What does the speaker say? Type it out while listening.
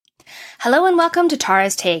Hello and welcome to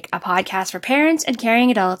Tara's Take, a podcast for parents and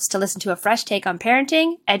caring adults to listen to a fresh take on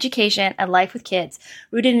parenting, education, and life with kids,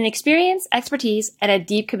 rooted in experience, expertise, and a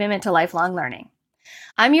deep commitment to lifelong learning.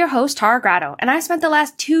 I'm your host, Tara Grado, and I've spent the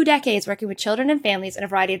last 2 decades working with children and families in a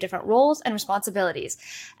variety of different roles and responsibilities,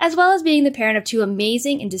 as well as being the parent of 2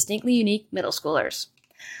 amazing and distinctly unique middle schoolers.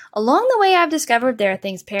 Along the way, I've discovered there are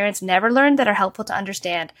things parents never learned that are helpful to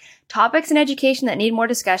understand, topics in education that need more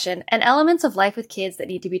discussion, and elements of life with kids that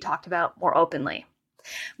need to be talked about more openly.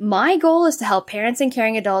 My goal is to help parents and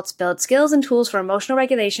caring adults build skills and tools for emotional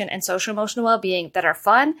regulation and social-emotional well-being that are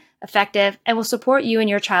fun, effective, and will support you and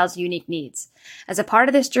your child's unique needs. As a part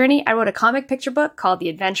of this journey, I wrote a comic picture book called The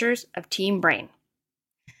Adventures of Team Brain.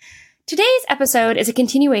 Today's episode is a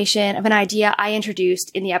continuation of an idea I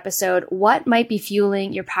introduced in the episode, What Might Be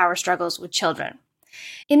Fueling Your Power Struggles with Children?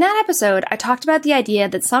 In that episode, I talked about the idea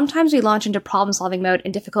that sometimes we launch into problem-solving mode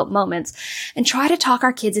in difficult moments and try to talk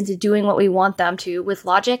our kids into doing what we want them to with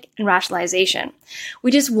logic and rationalization.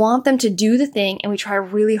 We just want them to do the thing, and we try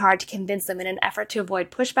really hard to convince them in an effort to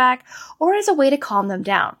avoid pushback or as a way to calm them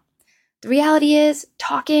down. The reality is,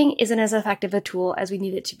 talking isn't as effective a tool as we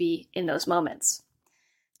need it to be in those moments.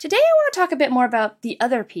 Today, I want to talk a bit more about the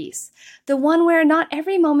other piece, the one where not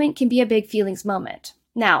every moment can be a big feelings moment.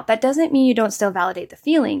 Now, that doesn't mean you don't still validate the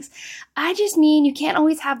feelings. I just mean you can't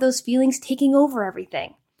always have those feelings taking over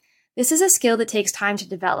everything. This is a skill that takes time to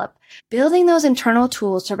develop. Building those internal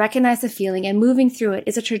tools to recognize the feeling and moving through it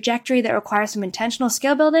is a trajectory that requires some intentional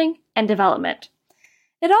skill building and development.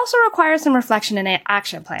 It also requires some reflection and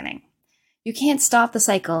action planning. You can't stop the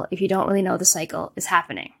cycle if you don't really know the cycle is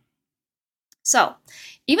happening. So,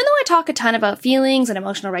 even though I talk a ton about feelings and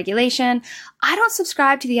emotional regulation, I don't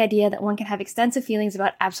subscribe to the idea that one can have extensive feelings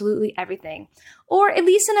about absolutely everything, or at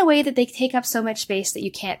least in a way that they take up so much space that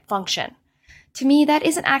you can't function. To me, that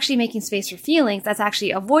isn't actually making space for feelings, that's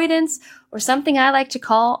actually avoidance, or something I like to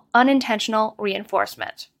call unintentional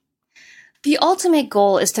reinforcement. The ultimate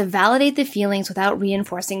goal is to validate the feelings without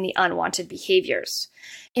reinforcing the unwanted behaviors.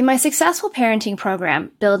 In my successful parenting program,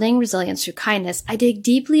 Building Resilience Through Kindness, I dig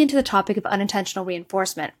deeply into the topic of unintentional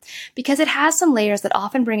reinforcement because it has some layers that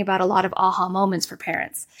often bring about a lot of aha moments for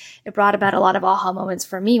parents. It brought about a lot of aha moments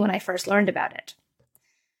for me when I first learned about it.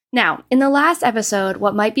 Now, in the last episode,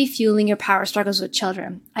 What Might Be Fueling Your Power Struggles with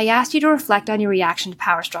Children, I asked you to reflect on your reaction to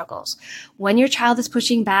power struggles. When your child is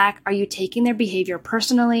pushing back, are you taking their behavior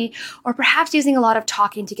personally, or perhaps using a lot of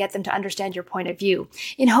talking to get them to understand your point of view,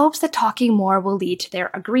 in hopes that talking more will lead to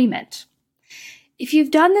their agreement? If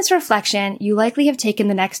you've done this reflection, you likely have taken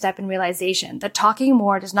the next step in realization that talking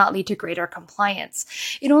more does not lead to greater compliance.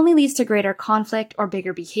 It only leads to greater conflict or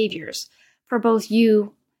bigger behaviors for both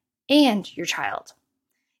you and your child.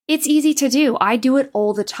 It's easy to do. I do it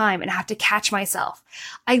all the time and have to catch myself.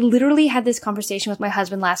 I literally had this conversation with my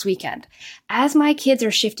husband last weekend. As my kids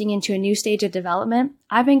are shifting into a new stage of development,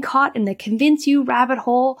 I've been caught in the convince you rabbit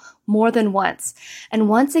hole more than once. And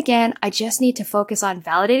once again, I just need to focus on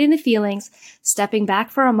validating the feelings, stepping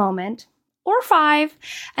back for a moment, or 5,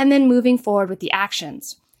 and then moving forward with the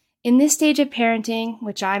actions. In this stage of parenting,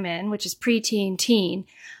 which I'm in, which is preteen, teen,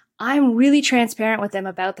 I'm really transparent with them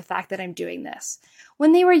about the fact that I'm doing this.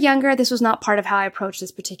 When they were younger, this was not part of how I approached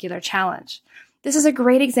this particular challenge. This is a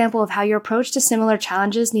great example of how your approach to similar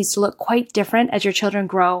challenges needs to look quite different as your children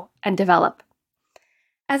grow and develop.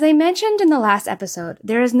 As I mentioned in the last episode,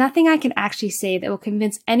 there is nothing I can actually say that will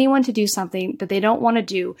convince anyone to do something that they don't want to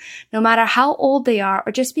do, no matter how old they are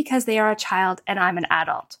or just because they are a child and I'm an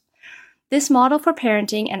adult. This model for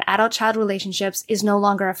parenting and adult-child relationships is no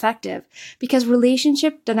longer effective because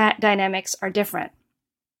relationship dynamics are different.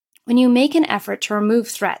 When you make an effort to remove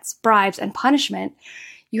threats, bribes, and punishment,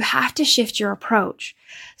 you have to shift your approach.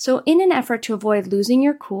 So in an effort to avoid losing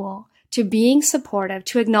your cool, to being supportive,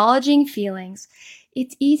 to acknowledging feelings,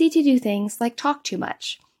 it's easy to do things like talk too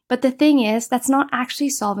much. But the thing is, that's not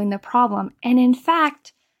actually solving the problem. And in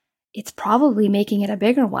fact, it's probably making it a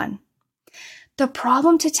bigger one. The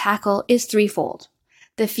problem to tackle is threefold.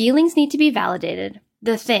 The feelings need to be validated.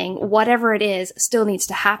 The thing, whatever it is, still needs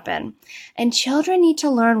to happen. And children need to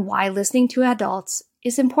learn why listening to adults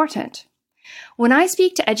is important. When I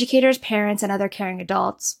speak to educators, parents, and other caring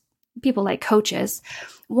adults, people like coaches,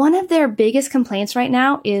 one of their biggest complaints right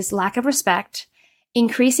now is lack of respect,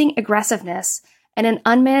 increasing aggressiveness, and an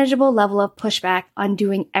unmanageable level of pushback on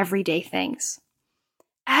doing everyday things.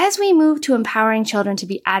 As we move to empowering children to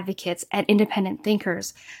be advocates and independent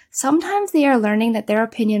thinkers, sometimes they are learning that their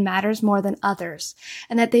opinion matters more than others,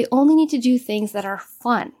 and that they only need to do things that are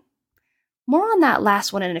fun. More on that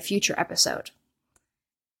last one in a future episode.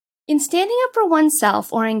 In standing up for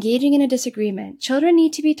oneself or engaging in a disagreement, children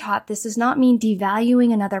need to be taught this does not mean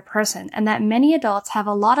devaluing another person, and that many adults have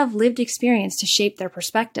a lot of lived experience to shape their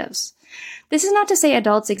perspectives. This is not to say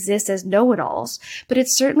adults exist as know-it-alls, but it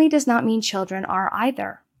certainly does not mean children are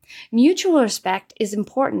either. Mutual respect is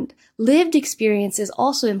important. Lived experience is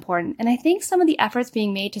also important, and I think some of the efforts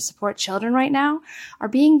being made to support children right now are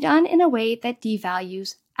being done in a way that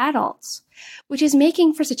devalues adults, which is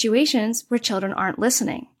making for situations where children aren't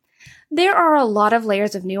listening. There are a lot of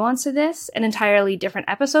layers of nuance to this, an entirely different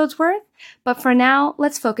episode's worth, but for now,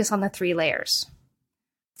 let's focus on the 3 layers.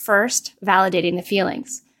 First, validating the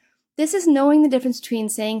feelings. This is knowing the difference between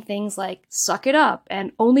saying things like, suck it up,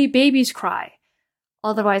 and only babies cry,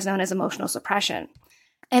 otherwise known as emotional suppression,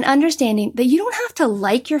 and understanding that you don't have to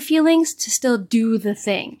like your feelings to still do the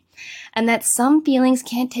thing, and that some feelings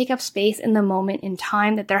can't take up space in the moment in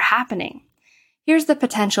time that they're happening. Here's the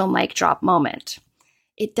potential mic drop moment.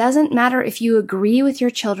 It doesn't matter if you agree with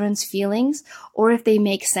your children's feelings, or if they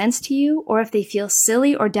make sense to you, or if they feel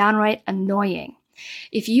silly or downright annoying.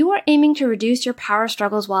 If you are aiming to reduce your power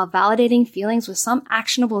struggles while validating feelings with some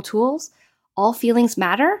actionable tools, all feelings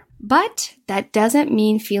matter, but that doesn't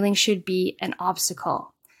mean feelings should be an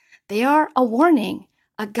obstacle. They are a warning,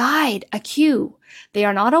 a guide, a cue. They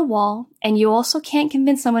are not a wall, and you also can't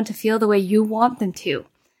convince someone to feel the way you want them to.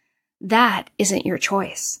 That isn't your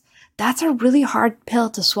choice. That's a really hard pill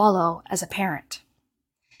to swallow as a parent.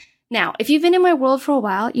 Now, if you've been in my world for a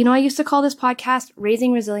while, you know I used to call this podcast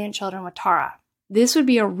Raising Resilient Children with Tara. This would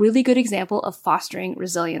be a really good example of fostering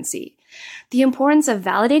resiliency. The importance of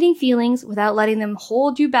validating feelings without letting them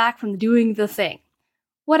hold you back from doing the thing,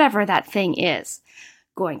 whatever that thing is.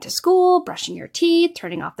 Going to school, brushing your teeth,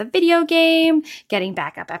 turning off the video game, getting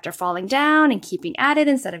back up after falling down and keeping at it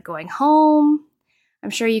instead of going home. I'm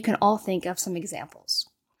sure you can all think of some examples.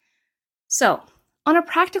 So, on a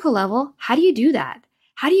practical level, how do you do that?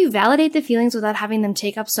 How do you validate the feelings without having them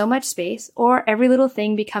take up so much space or every little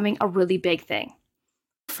thing becoming a really big thing?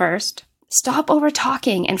 First, stop over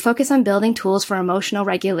talking and focus on building tools for emotional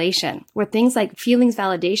regulation, where things like feelings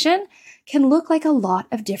validation can look like a lot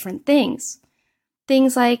of different things.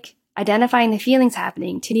 Things like identifying the feelings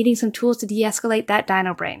happening to needing some tools to de-escalate that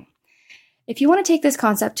dino brain. If you want to take this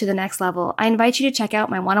concept to the next level, I invite you to check out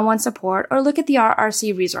my one-on-one support or look at the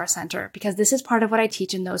RRC Resource Center, because this is part of what I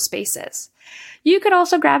teach in those spaces. You could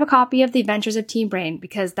also grab a copy of The Adventures of Teen Brain,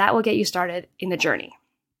 because that will get you started in the journey.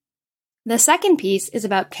 The second piece is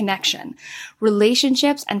about connection,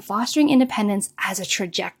 relationships, and fostering independence as a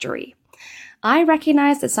trajectory. I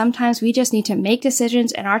recognize that sometimes we just need to make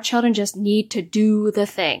decisions and our children just need to do the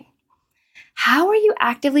thing. How are you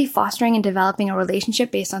actively fostering and developing a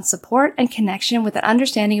relationship based on support and connection with an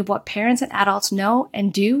understanding of what parents and adults know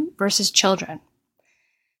and do versus children?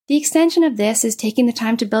 The extension of this is taking the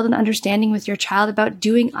time to build an understanding with your child about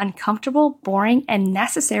doing uncomfortable, boring, and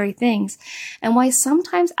necessary things, and why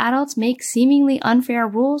sometimes adults make seemingly unfair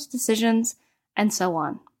rules, decisions, and so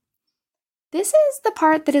on. This is the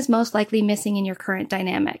part that is most likely missing in your current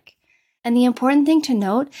dynamic. And the important thing to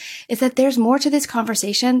note is that there's more to this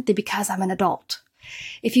conversation than because I'm an adult.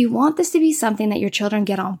 If you want this to be something that your children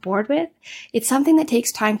get on board with, it's something that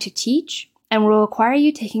takes time to teach and will require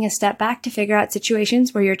you taking a step back to figure out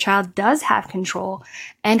situations where your child does have control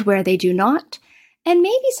and where they do not, and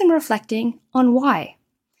maybe some reflecting on why.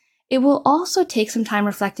 It will also take some time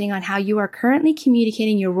reflecting on how you are currently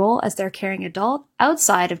communicating your role as their caring adult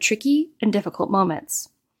outside of tricky and difficult moments.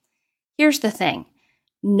 Here's the thing.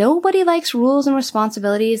 Nobody likes rules and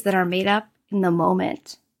responsibilities that are made up in the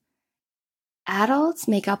moment. Adults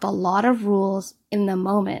make up a lot of rules in the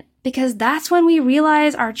moment because that's when we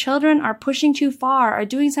realize our children are pushing too far, are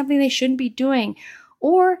doing something they shouldn't be doing,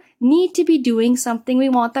 or need to be doing something we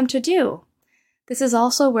want them to do. This is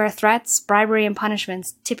also where threats, bribery, and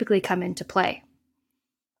punishments typically come into play.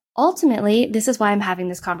 Ultimately, this is why I'm having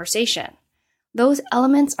this conversation. Those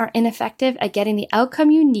elements are ineffective at getting the outcome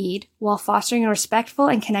you need while fostering a respectful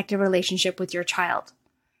and connected relationship with your child.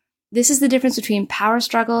 This is the difference between power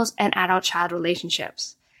struggles and adult-child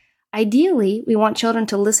relationships. Ideally, we want children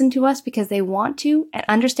to listen to us because they want to and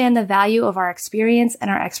understand the value of our experience and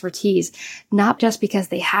our expertise, not just because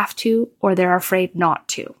they have to or they're afraid not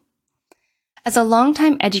to. As a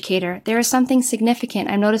longtime educator, there is something significant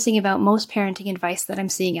I'm noticing about most parenting advice that I'm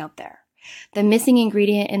seeing out there. The missing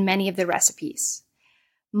ingredient in many of the recipes.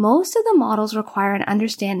 Most of the models require an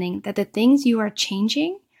understanding that the things you are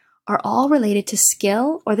changing are all related to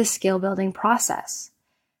skill or the skill building process.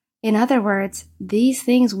 In other words, these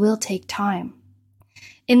things will take time.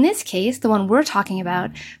 In this case, the one we're talking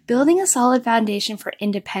about, building a solid foundation for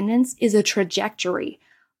independence is a trajectory,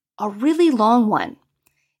 a really long one.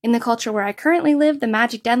 In the culture where I currently live, the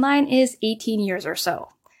magic deadline is 18 years or so.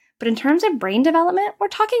 But in terms of brain development, we're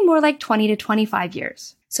talking more like 20 to 25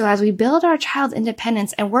 years. So as we build our child's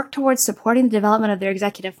independence and work towards supporting the development of their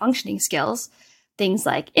executive functioning skills, things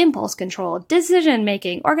like impulse control,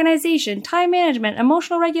 decision-making, organization, time management,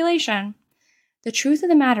 emotional regulation, the truth of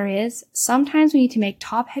the matter is, sometimes we need to make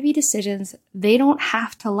top-heavy decisions they don't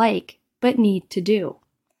have to like, but need to do.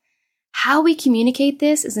 How we communicate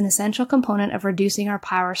this is an essential component of reducing our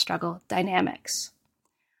power struggle dynamics.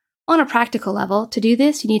 On a practical level, to do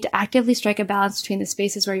this, you need to actively strike a balance between the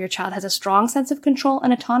spaces where your child has a strong sense of control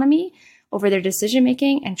and autonomy over their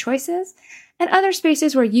decision-making and choices, and other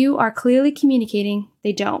spaces where you are clearly communicating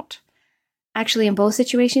they don't. Actually, in both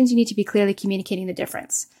situations, you need to be clearly communicating the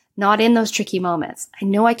difference, not in those tricky moments. I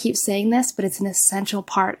know I keep saying this, but it's an essential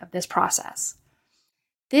part of this process.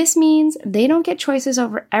 This means they don't get choices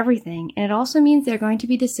over everything, and it also means there are going to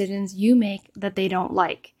be decisions you make that they don't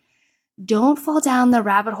like. Don't fall down the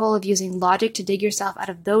rabbit hole of using logic to dig yourself out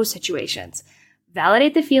of those situations.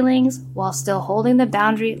 Validate the feelings while still holding the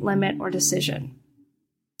boundary, limit, or decision.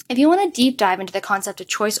 If you want to deep dive into the concept of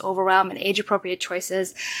choice overwhelm and age-appropriate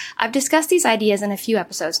choices, I've discussed these ideas in a few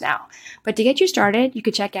episodes now. But to get you started, you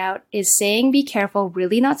could check out Is Saying Be Careful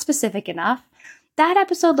Really Not Specific Enough? That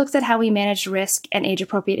episode looks at how we manage risk and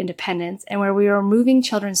age-appropriate independence and where we are removing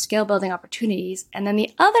children's skill-building opportunities. And then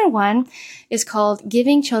the other one is called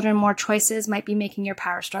Giving Children More Choices Might Be Making Your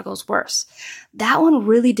Power Struggles Worse. That one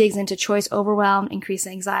really digs into choice overwhelm, increased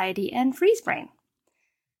anxiety, and freeze brain.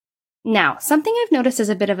 Now, something I've noticed as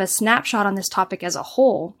a bit of a snapshot on this topic as a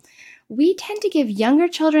whole, we tend to give younger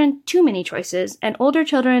children too many choices and older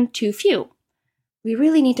children too few. We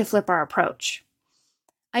really need to flip our approach.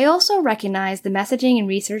 I also recognize the messaging and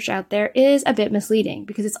research out there is a bit misleading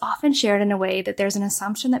because it's often shared in a way that there's an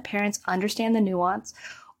assumption that parents understand the nuance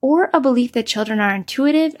or a belief that children are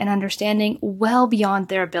intuitive and understanding well beyond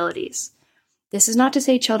their abilities. This is not to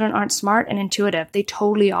say children aren't smart and intuitive, they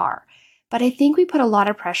totally are. But I think we put a lot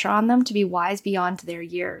of pressure on them to be wise beyond their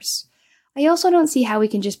years. I also don't see how we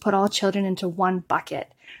can just put all children into one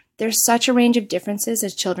bucket. There's such a range of differences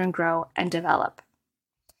as children grow and develop.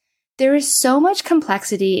 There is so much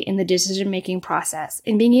complexity in the decision-making process,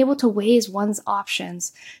 in being able to weigh one's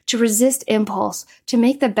options, to resist impulse, to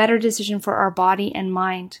make the better decision for our body and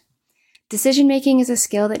mind. Decision-making is a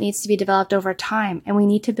skill that needs to be developed over time, and we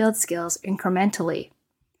need to build skills incrementally.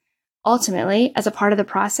 Ultimately, as a part of the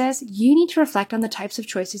process, you need to reflect on the types of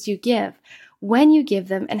choices you give, when you give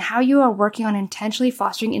them, and how you are working on intentionally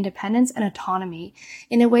fostering independence and autonomy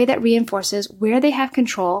in a way that reinforces where they have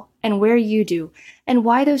control and where you do, and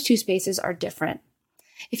why those two spaces are different.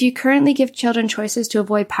 If you currently give children choices to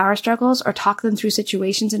avoid power struggles or talk them through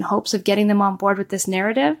situations in hopes of getting them on board with this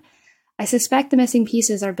narrative, I suspect the missing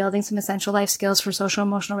pieces are building some essential life skills for social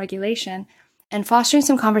emotional regulation and fostering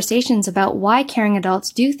some conversations about why caring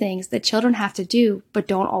adults do things that children have to do but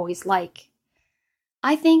don't always like.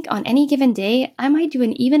 I think on any given day, I might do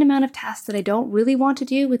an even amount of tasks that I don't really want to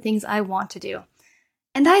do with things I want to do.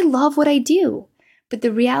 And I love what I do. But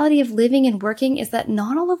the reality of living and working is that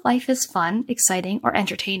not all of life is fun, exciting, or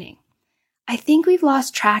entertaining. I think we've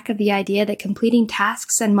lost track of the idea that completing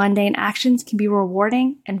tasks and mundane actions can be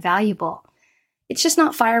rewarding and valuable. It's just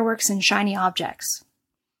not fireworks and shiny objects.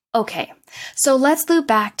 Okay, so let's loop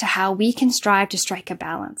back to how we can strive to strike a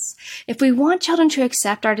balance. If we want children to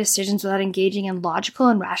accept our decisions without engaging in logical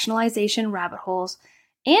and rationalization rabbit holes,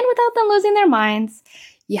 and without them losing their minds,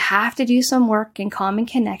 you have to do some work in common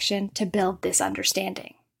connection to build this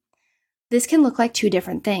understanding. This can look like two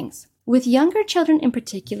different things. With younger children in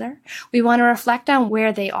particular, we want to reflect on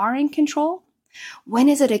where they are in control. When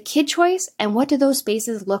is it a kid choice, and what do those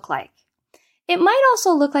spaces look like? It might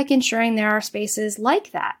also look like ensuring there are spaces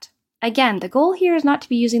like that. Again, the goal here is not to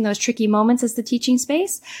be using those tricky moments as the teaching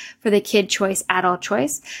space for the kid choice, adult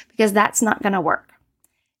choice, because that's not going to work.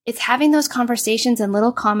 It's having those conversations and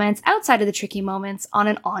little comments outside of the tricky moments on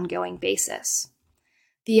an ongoing basis.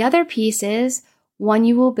 The other piece is one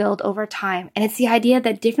you will build over time, and it's the idea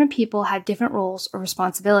that different people have different roles or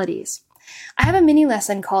responsibilities. I have a mini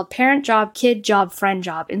lesson called Parent Job, Kid Job, Friend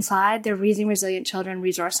Job inside the Raising Resilient Children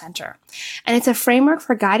Resource Center. And it's a framework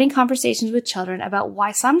for guiding conversations with children about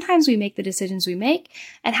why sometimes we make the decisions we make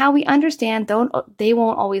and how we understand they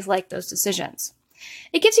won't always like those decisions.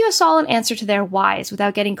 It gives you a solid answer to their whys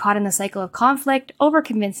without getting caught in the cycle of conflict,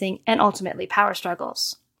 overconvincing, and ultimately power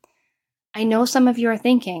struggles. I know some of you are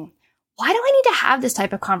thinking, why do I need to have this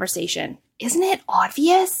type of conversation? Isn't it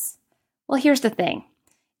obvious? Well, here's the thing.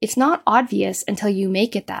 It's not obvious until you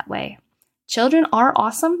make it that way. Children are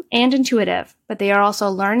awesome and intuitive, but they are also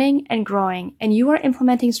learning and growing, and you are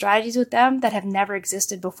implementing strategies with them that have never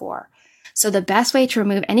existed before. So the best way to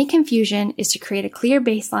remove any confusion is to create a clear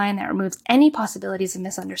baseline that removes any possibilities of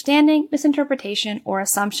misunderstanding, misinterpretation, or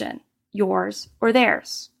assumption, yours or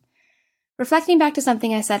theirs. Reflecting back to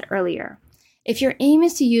something I said earlier, if your aim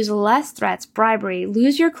is to use less threats, bribery,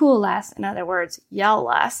 lose your cool less, in other words, yell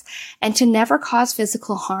less, and to never cause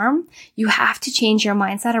physical harm, you have to change your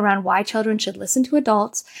mindset around why children should listen to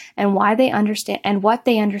adults and why they understand and what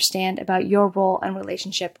they understand about your role and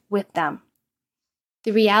relationship with them.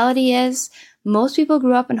 The reality is, most people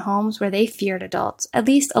grew up in homes where they feared adults, at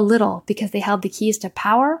least a little, because they held the keys to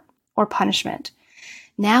power or punishment.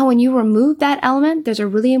 Now, when you remove that element, there's a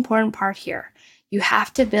really important part here. You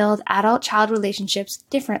have to build adult-child relationships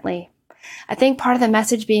differently. I think part of the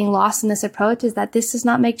message being lost in this approach is that this does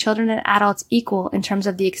not make children and adults equal in terms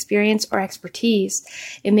of the experience or expertise.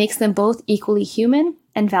 It makes them both equally human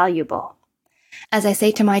and valuable. As I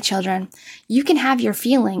say to my children, you can have your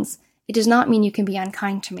feelings. It does not mean you can be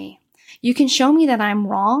unkind to me. You can show me that I'm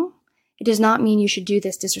wrong. It does not mean you should do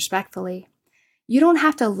this disrespectfully. You don't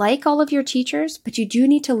have to like all of your teachers, but you do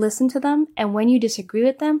need to listen to them, and when you disagree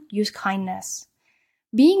with them, use kindness.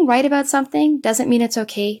 Being right about something doesn't mean it's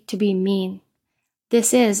okay to be mean.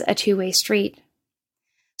 This is a two-way street.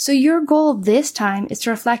 So your goal this time is to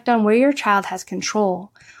reflect on where your child has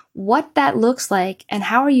control, what that looks like, and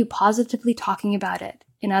how are you positively talking about it?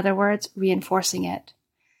 In other words, reinforcing it.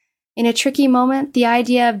 In a tricky moment, the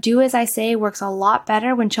idea of do as I say works a lot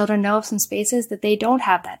better when children know of some spaces that they don't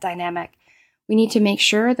have that dynamic. We need to make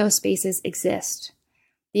sure those spaces exist.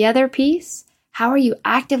 The other piece, how are you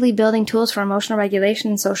actively building tools for emotional regulation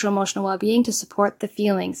and social emotional well-being to support the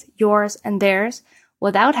feelings, yours and theirs,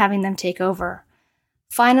 without having them take over?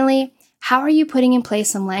 Finally, how are you putting in place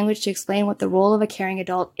some language to explain what the role of a caring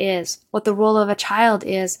adult is, what the role of a child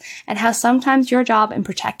is, and how sometimes your job in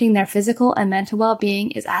protecting their physical and mental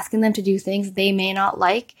well-being is asking them to do things they may not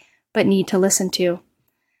like, but need to listen to?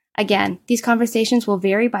 Again, these conversations will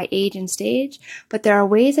vary by age and stage, but there are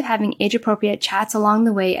ways of having age-appropriate chats along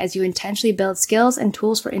the way as you intentionally build skills and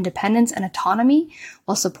tools for independence and autonomy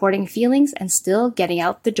while supporting feelings and still getting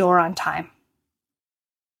out the door on time.